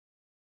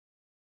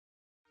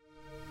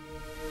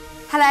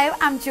Hello,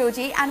 I'm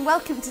Georgie and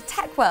welcome to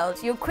Tech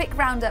World, your quick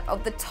roundup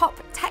of the top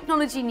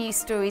technology news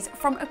stories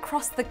from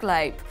across the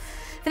globe.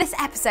 For this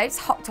episode's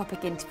Hot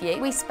Topic interview,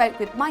 we spoke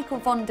with Michael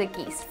Von der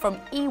Geest from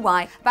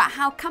EY about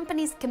how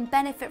companies can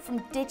benefit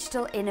from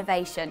digital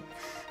innovation.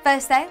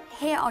 First though,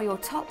 here are your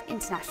top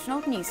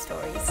international news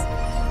stories.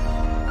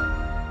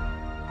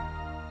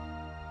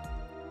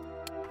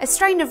 A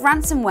strain of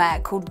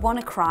ransomware called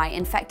WannaCry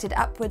infected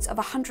upwards of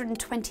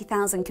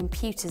 120,000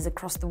 computers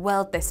across the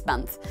world this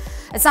month.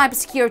 A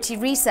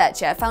cybersecurity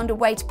researcher found a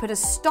way to put a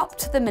stop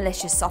to the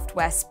malicious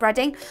software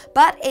spreading,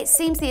 but it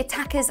seems the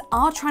attackers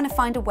are trying to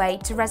find a way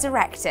to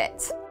resurrect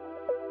it.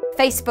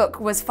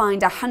 Facebook was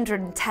fined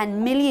 €110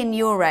 million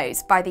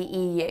by the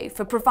EU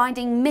for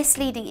providing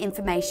misleading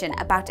information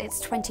about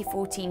its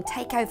 2014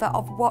 takeover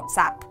of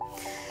WhatsApp.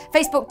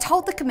 Facebook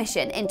told the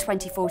Commission in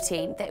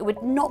 2014 that it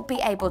would not be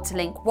able to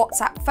link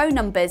WhatsApp phone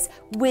numbers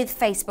with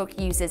Facebook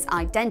users'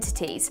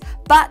 identities,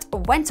 but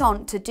went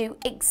on to do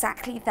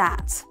exactly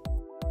that.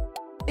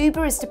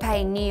 Uber is to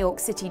pay New York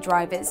City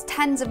drivers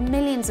tens of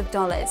millions of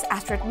dollars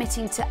after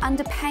admitting to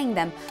underpaying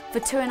them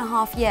for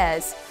 2.5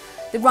 years.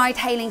 The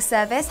ride-hailing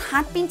service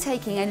had been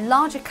taking a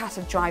larger cut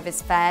of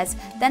drivers' fares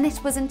than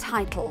it was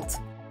entitled.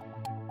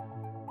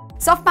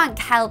 SoftBank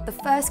held the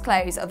first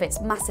close of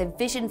its massive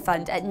vision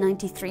fund at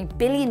 $93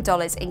 billion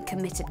in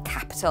committed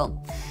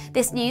capital.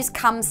 This news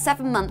comes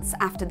 7 months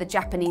after the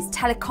Japanese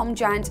telecom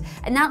giant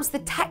announced the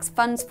tech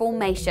fund's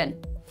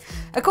formation.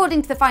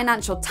 According to the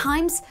Financial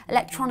Times,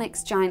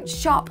 electronics giant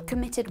Sharp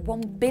committed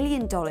 $1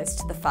 billion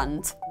to the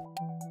fund.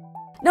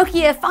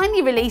 Nokia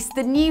finally released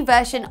the new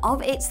version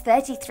of its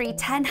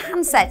 3310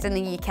 handset in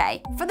the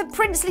UK for the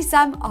princely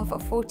sum of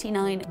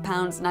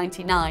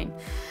 £49.99.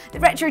 The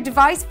retro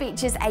device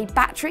features a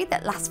battery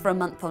that lasts for a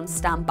month on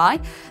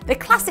standby, the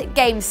classic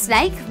game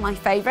Snake, my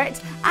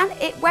favourite, and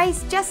it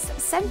weighs just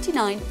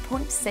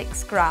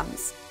 79.6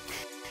 grams.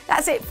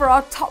 That's it for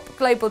our top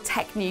global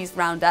tech news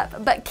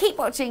roundup, but keep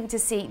watching to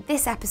see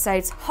this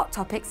episode's Hot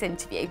Topics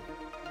interview.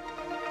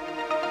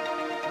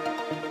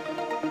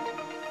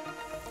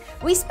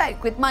 We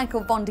spoke with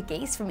Michael Von der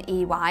Geest from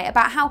EY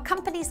about how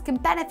companies can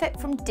benefit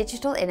from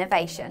digital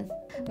innovation.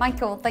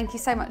 Michael, thank you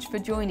so much for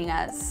joining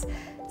us.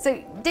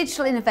 So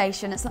digital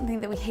innovation is something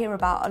that we hear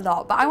about a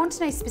lot, but I want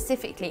to know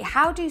specifically,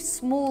 how do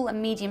small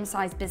and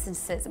medium-sized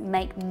businesses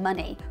make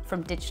money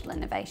from digital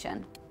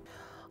innovation?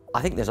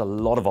 I think there's a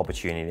lot of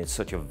opportunity. It's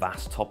such a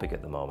vast topic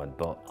at the moment,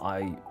 but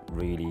I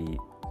really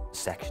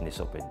section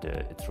this up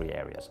into 3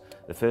 areas.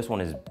 The first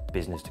one is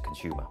business to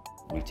consumer,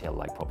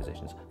 retail-like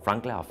propositions.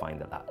 Frankly, I find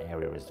that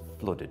area is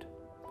flooded.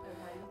 Okay.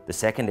 The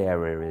second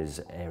area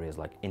is areas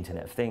like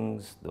Internet of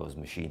Things, those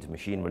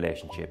machine-to-machine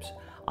relationships.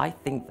 I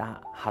think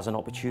that has an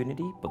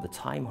opportunity, but the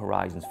time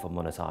horizons for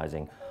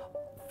monetizing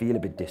feel a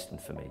bit distant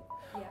for me.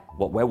 Yeah.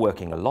 What we're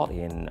working a lot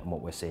in and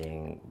what we're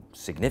seeing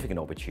significant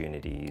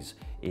opportunities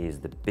is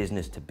the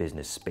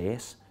business-to-business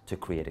space to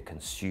create a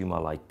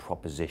consumer-like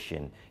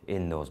proposition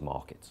in those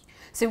markets.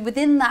 So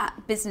within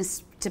that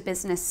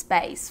business-to-business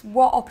space,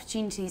 what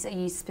opportunities are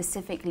you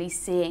specifically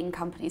seeing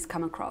companies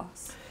come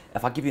across?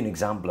 If I give you an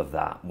example of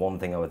that, one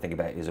thing I would think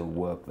about is a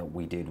work that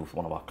we did with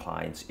one of our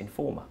clients,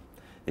 Informa.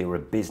 They were a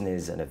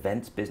business and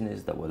events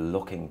business that were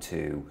looking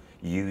to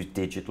use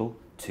digital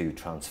to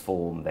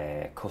transform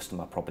their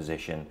customer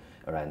proposition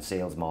around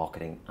sales,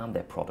 marketing, and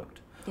their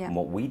product. Yeah. And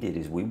what we did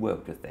is we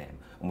worked with them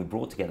and we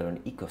brought together an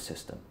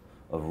ecosystem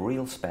of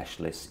real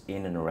specialists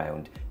in and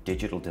around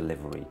digital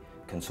delivery,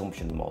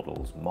 consumption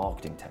models,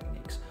 marketing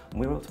techniques.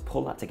 And we were able to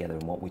pull that together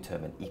in what we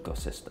term an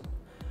ecosystem,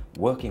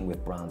 working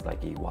with brands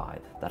like EY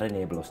that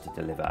enable us to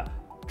deliver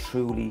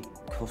truly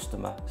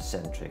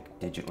customer-centric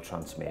digital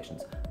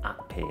transformations at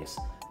pace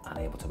and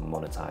able to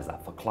monetize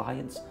that for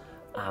clients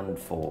and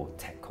for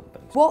tech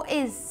companies. What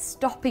is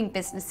stopping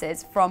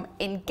businesses from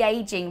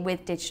engaging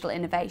with digital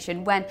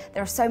innovation when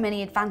there are so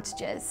many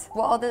advantages?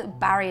 What are the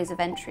barriers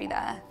of entry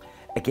there?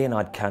 Again,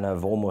 I'd kind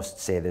of almost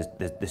say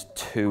there's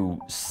 2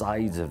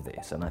 sides of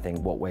this, and I think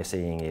what we're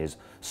seeing is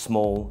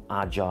small,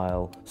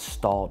 agile,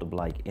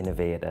 startup-like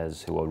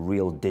innovators who are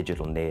real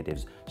digital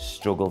natives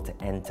struggle to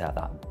enter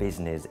that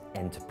business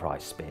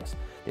enterprise space.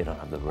 They don't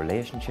have the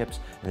relationships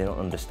and they don't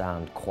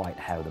understand quite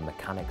how the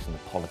mechanics and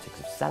the politics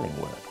of selling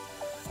work.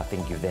 I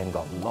think you've then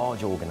got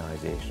large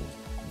organizations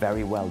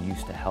very well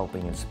used to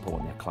helping and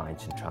supporting their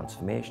clients in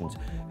transformations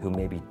who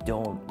maybe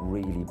don't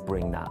really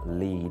bring that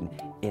lean,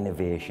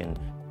 innovation,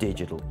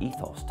 digital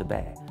ethos to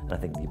bear. And I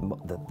think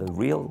the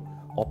real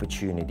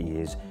opportunity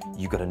is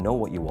you've got to know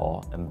what you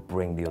are and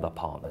bring the other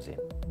partners in.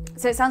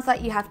 So it sounds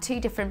like you have 2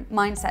 different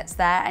mindsets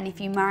there, and if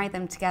you marry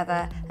them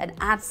together and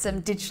add some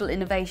digital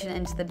innovation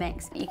into the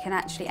mix, you can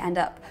actually end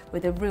up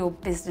with a real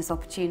business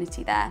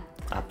opportunity there.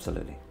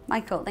 Absolutely.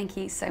 Michael, thank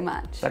you so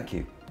much. Thank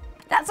you.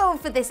 That's all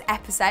for this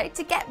episode.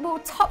 To get more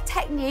top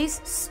tech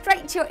news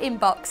straight to your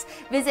inbox,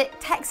 visit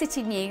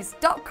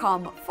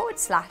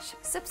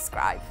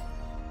techcitynews.com/subscribe.